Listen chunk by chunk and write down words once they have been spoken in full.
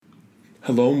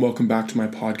Hello and welcome back to my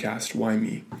podcast, Why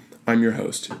Me? I'm your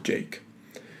host, Jake.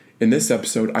 In this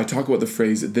episode, I talk about the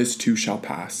phrase, "this too shall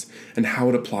pass," and how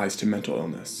it applies to mental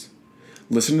illness.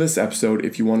 Listen to this episode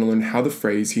if you want to learn how the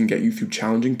phrase can get you through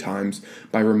challenging times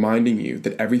by reminding you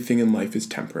that everything in life is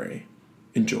temporary.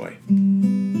 Enjoy.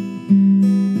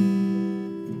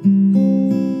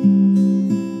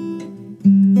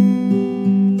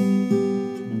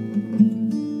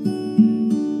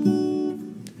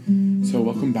 So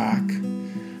welcome back.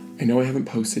 I know I haven't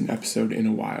posted an episode in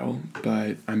a while,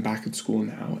 but I'm back at school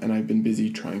now, and I've been busy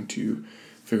trying to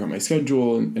figure out my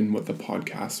schedule and what the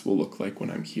podcast will look like when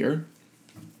I'm here.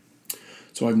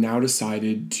 So I've now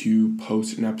decided to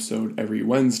post an episode every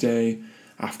Wednesday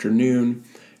afternoon,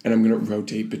 and I'm going to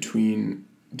rotate between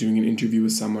doing an interview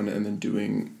with someone and then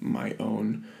doing my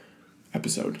own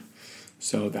episode.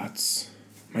 So that's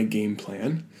my game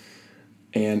plan.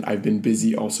 And I've been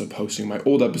busy also posting my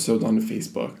old episodes onto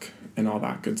Facebook and all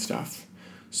that good stuff.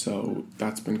 So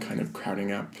that's been kind of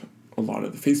crowding up a lot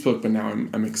of the Facebook, but now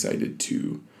I'm excited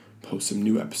to post some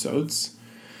new episodes.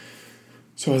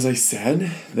 So as I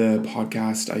said, the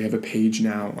podcast, I have a page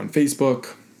now on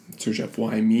Facebook. Search up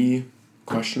Why Me ?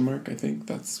 I think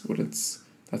that's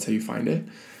how you find it.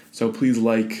 So please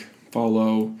like,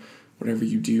 follow, whatever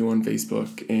you do on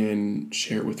Facebook, and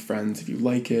share it with friends if you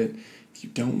like it. If you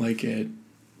don't like it,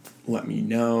 let me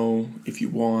know if you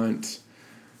want.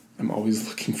 I'm always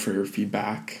looking for your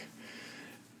feedback.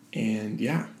 And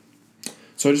yeah.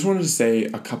 So I just wanted to say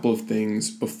a couple of things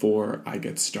before I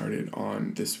get started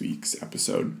on this week's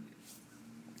episode.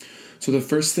 So the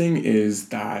first thing is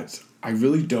that I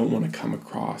really don't want to come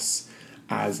across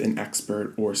as an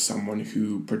expert or someone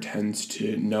who pretends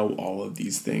to know all of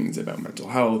these things about mental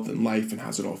health and life and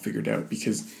has it all figured out,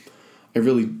 because I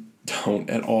really don't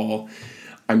at all.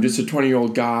 I'm just a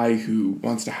 20-year-old guy who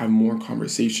wants to have more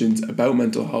conversations about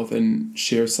mental health and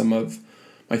share some of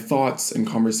my thoughts and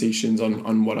conversations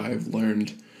on what I've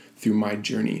learned through my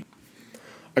journey.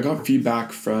 I got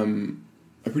feedback from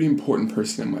a pretty important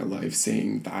person in my life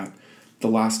saying that the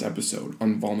last episode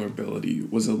on vulnerability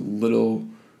was a little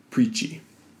preachy.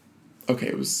 Okay,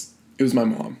 it was my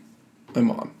mom. My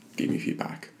mom gave me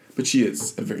feedback, but she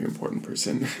is a very important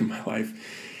person in my life.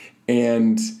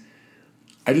 And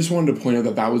I just wanted to point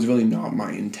out that was really not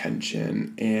my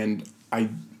intention, and I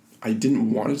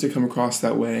didn't want it to come across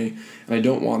that way, and I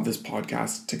don't want this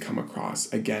podcast to come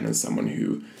across, again, as someone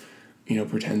who,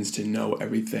 pretends to know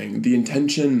everything. The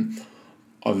intention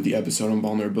of the episode on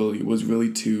vulnerability was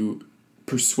really to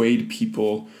persuade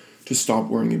people to stop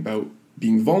worrying about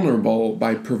being vulnerable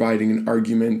by providing an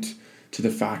argument to the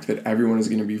fact that everyone is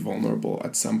going to be vulnerable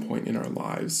at some point in our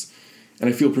lives. And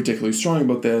I feel particularly strong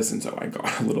about this, and so I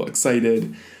got a little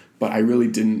excited, but I really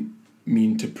didn't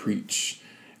mean to preach.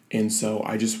 And so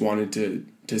I just wanted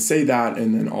to say that,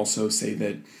 and then also say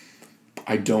that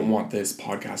I don't want this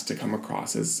podcast to come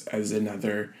across as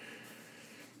another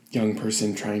young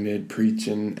person trying to preach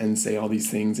and say all these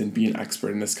things and be an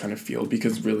expert in this kind of field,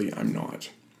 because really I'm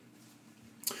not.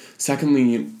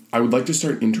 Secondly, I would like to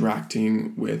start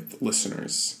interacting with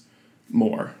listeners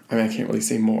more. I mean, I can't really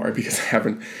say more because I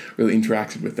haven't really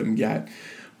interacted with them yet.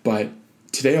 But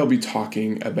today I'll be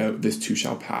talking about "this too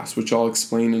shall pass," which I'll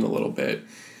explain in a little bit.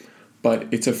 But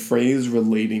it's a phrase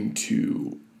relating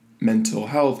to mental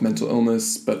health, mental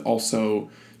illness, but also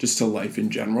just to life in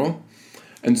general.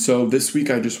 And so this week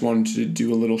I just wanted to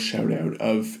do a little shout out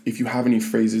of, if you have any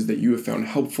phrases that you have found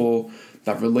helpful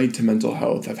that relate to mental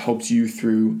health, have helped you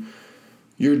through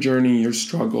your journey, your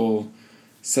struggle,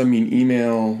 send me an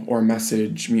email or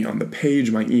message me on the page.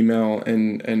 My email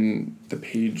and the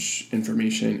page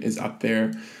information is up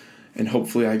there. And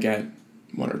hopefully I get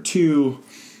one or two,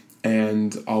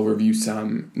 and I'll review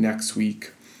some next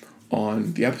week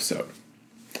on the episode.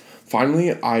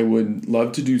 Finally, I would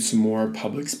love to do some more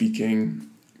public speaking,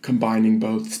 combining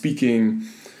both speaking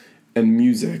and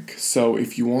music. So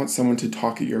if you want someone to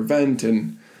talk at your event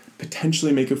and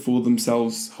potentially make a fool of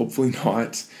themselves, hopefully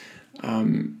not,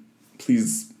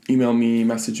 please email me,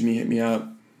 message me, hit me up.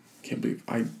 Can't believe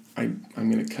I'm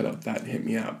going to cut up that hit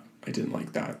me up. I didn't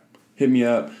like that. Hit me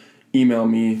up, email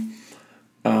me.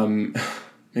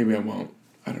 Maybe I won't.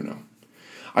 I don't know.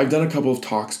 I've done a couple of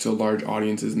talks to large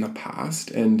audiences in the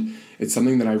past, and it's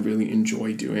something that I really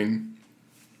enjoy doing.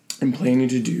 I'm planning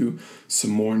to do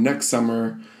some more next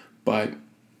summer, but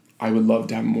I would love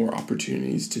to have more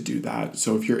opportunities to do that.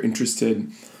 So if you're interested,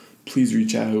 please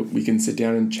reach out. We can sit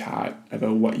down and chat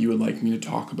about what you would like me to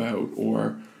talk about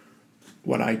or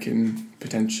what I can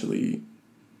potentially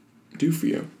do for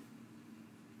you.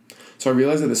 So I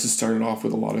realize that this has started off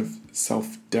with a lot of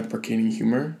self-deprecating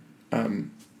humor.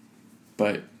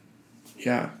 But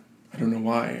yeah, I don't know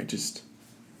why. I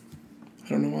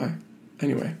don't know why.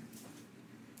 Anyway,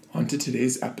 on to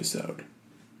today's episode.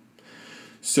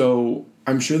 So,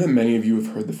 I'm sure that many of you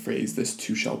have heard the phrase, "this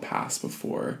too shall pass,"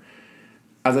 before.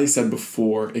 As I said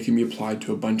before, it can be applied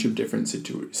to a bunch of different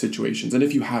situations. And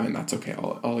if you haven't, that's okay.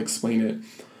 I'll explain it.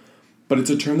 But it's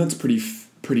a term that's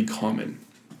pretty common.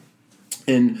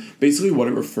 And basically what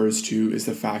it refers to is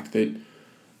the fact that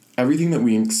everything that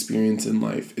we experience in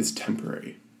life is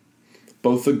temporary,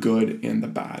 both the good and the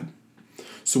bad.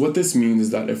 So what this means is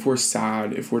that if we're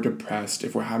sad, if we're depressed,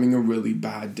 if we're having a really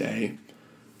bad day,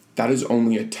 that is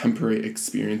only a temporary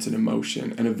experience and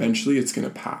emotion, and eventually it's going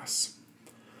to pass.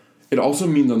 It also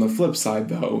means on the flip side,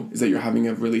 though, is that you're having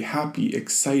a really happy,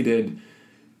 excited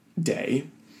day,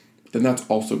 then that's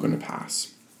also going to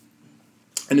pass.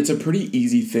 And it's a pretty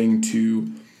easy thing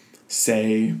to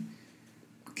say,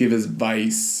 give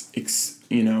advice,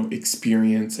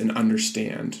 experience and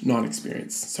understand. Not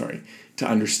experience, sorry, to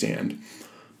understand.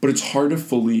 But it's hard to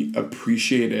fully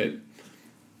appreciate it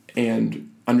and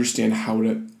understand how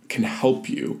it can help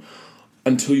you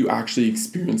until you actually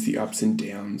experience the ups and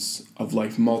downs of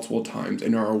life multiple times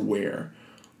and are aware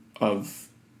of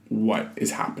what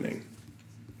is happening.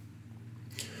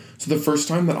 So the first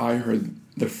time that I heard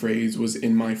the phrase was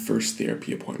in my first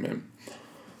therapy appointment.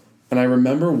 And I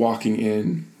remember walking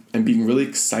in and being really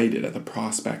excited at the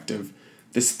prospect of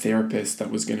this therapist that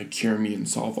was going to cure me and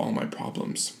solve all my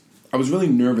problems. I was really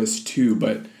nervous too,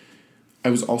 but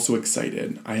I was also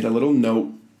excited. I had a little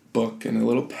notebook and a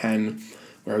little pen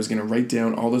where I was going to write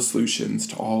down all the solutions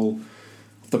to all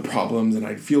the problems, and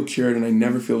I'd feel cured, and I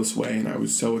never feel this way, and I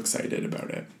was so excited about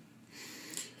it.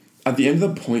 At the end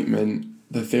of the appointment,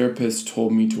 the therapist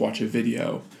told me to watch a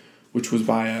video, which was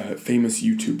by a famous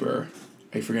YouTuber.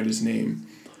 I forget his name.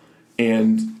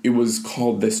 And it was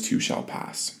called "This Too Shall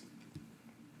Pass."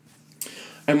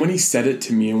 And when he said it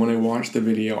to me, and when I watched the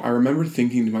video, I remember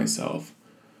thinking to myself,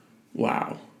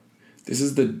 wow, this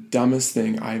is the dumbest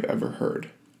thing I've ever heard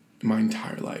in my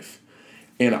entire life.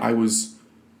 And I was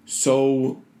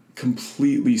so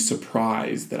completely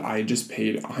surprised that I had just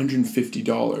paid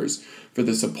 $150 for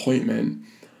this appointment.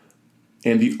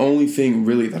 And the only thing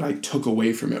really that I took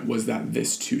away from it was that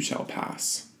this too shall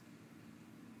pass.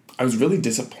 I was really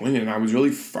disappointed and I was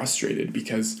really frustrated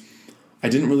because I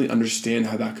didn't really understand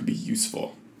how that could be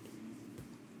useful.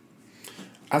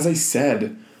 As I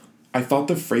said, I thought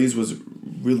the phrase was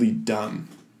really dumb.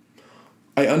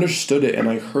 I understood it and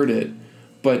I heard it,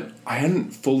 but I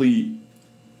hadn't fully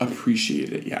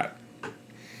appreciated it yet.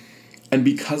 And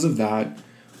because of that,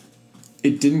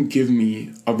 it didn't give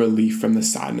me a relief from the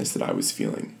sadness that I was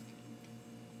feeling.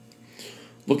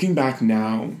 Looking back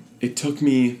now, it took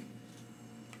me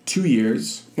 2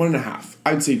 years, 1.5,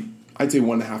 I'd say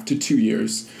 1.5 to 2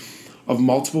 years of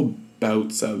multiple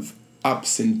bouts of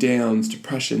ups and downs,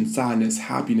 depression, sadness,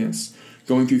 happiness,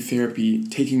 going through therapy,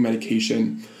 taking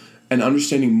medication, and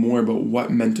understanding more about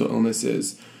what mental illness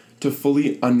is to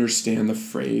fully understand the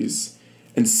phrase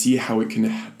and see how it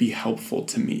can be helpful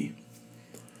to me.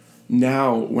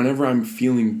 Now, whenever I'm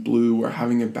feeling blue or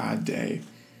having a bad day,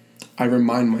 I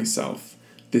remind myself,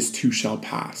 this too shall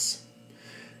pass.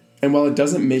 And while it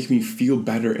doesn't make me feel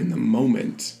better in the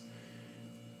moment,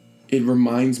 it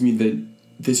reminds me that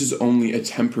this is only a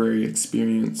temporary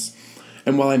experience.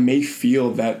 And while I may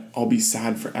feel that I'll be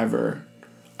sad forever,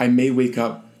 I may wake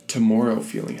up tomorrow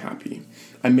feeling happy.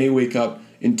 I may wake up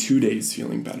in 2 days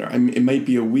feeling better. It might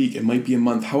be a week, it might be a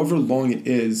month, however long it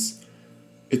is,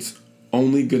 it's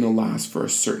only going to last for a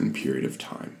certain period of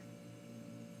time.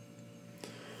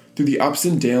 Through the ups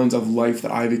and downs of life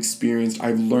that I've experienced,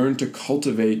 I've learned to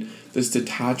cultivate this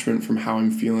detachment from how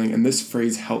I'm feeling, and this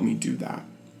phrase helped me do that.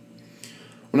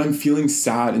 When I'm feeling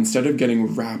sad, instead of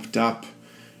getting wrapped up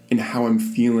in how I'm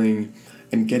feeling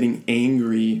and getting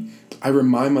angry, I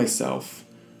remind myself,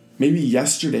 maybe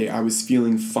yesterday I was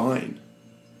feeling fine.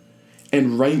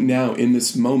 And right now, in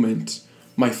this moment,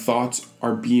 my thoughts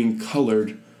are being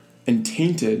colored and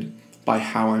tainted by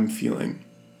how I'm feeling.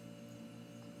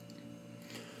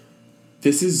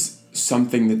 This is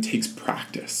something that takes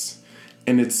practice,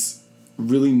 and it's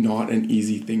really not an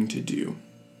easy thing to do.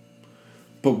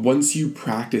 But once you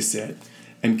practice it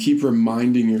and keep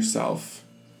reminding yourself,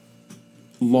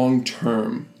 long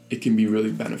term, it can be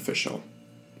really beneficial.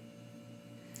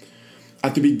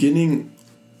 At the beginning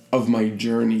of my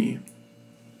journey,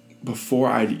 before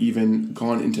I'd even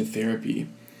gone into therapy,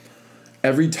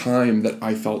 every time that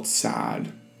I felt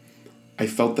sad, I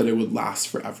felt that it would last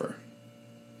forever.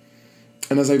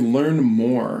 And as I learned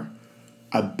more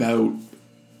about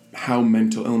how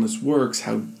mental illness works,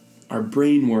 how our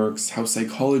brain works, how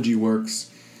psychology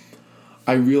works,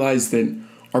 I realized that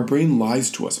our brain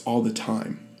lies to us all the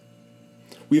time.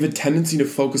 We have a tendency to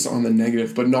focus on the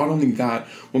negative, but not only that,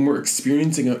 when we're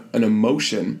experiencing an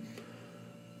emotion,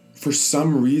 for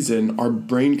some reason, our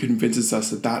brain convinces us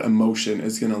that that emotion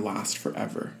is going to last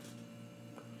forever.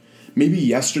 Maybe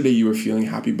yesterday you were feeling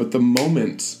happy, but the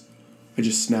moment I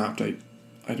just snapped, I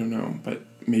don't know, but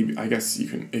maybe, I guess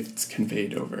it's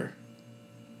conveyed over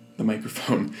the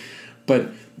microphone. But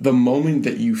the moment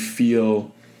that you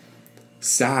feel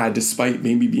sad, despite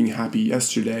maybe being happy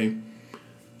yesterday,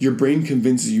 your brain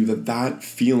convinces you that that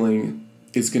feeling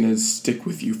is going to stick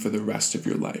with you for the rest of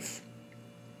your life.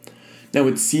 Now,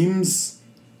 it seems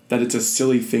that it's a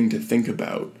silly thing to think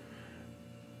about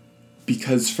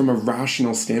because from a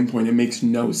rational standpoint, it makes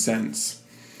no sense.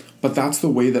 But that's the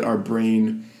way that our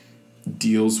brain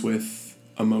deals with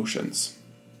emotions.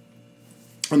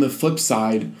 On the flip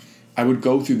side, I would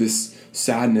go through this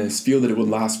sadness, feel that it would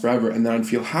last forever, and then I'd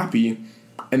feel happy,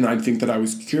 and then I'd think that I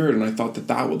was cured, and I thought that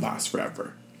that would last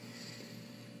forever.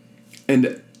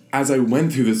 And as I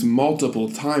went through this multiple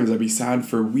times, I'd be sad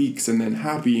for weeks, and then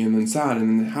happy, and then sad,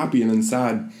 and then happy, and then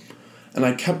sad. And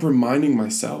I kept reminding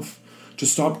myself to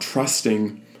stop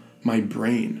trusting my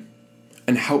brain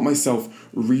and help myself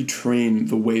retrain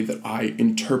the way that I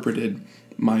interpreted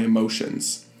my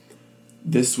emotions.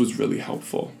 This was really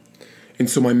helpful. And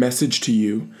so my message to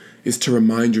you is to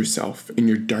remind yourself in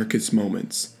your darkest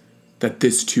moments that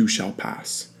this too shall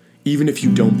pass, even if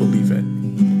you don't believe it.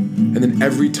 And then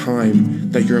every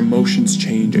time that your emotions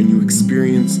change and you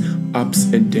experience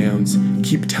ups and downs,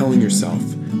 keep telling yourself,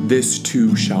 this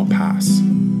too shall pass,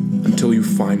 until you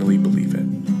finally believe it.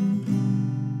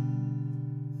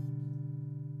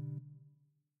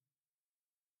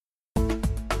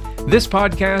 This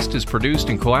podcast is produced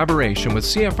in collaboration with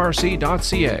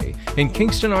CFRC.ca in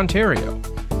Kingston, Ontario.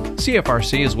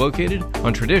 CFRC is located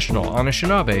on traditional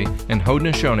Anishinaabe and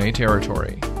Haudenosaunee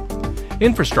territory.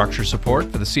 Infrastructure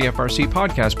support for the CFRC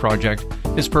podcast project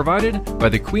is provided by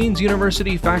the Queen's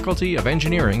University Faculty of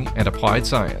Engineering and Applied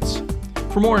Science.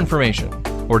 For more information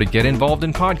or to get involved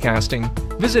in podcasting,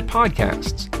 visit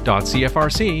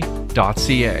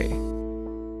podcasts.cfrc.ca.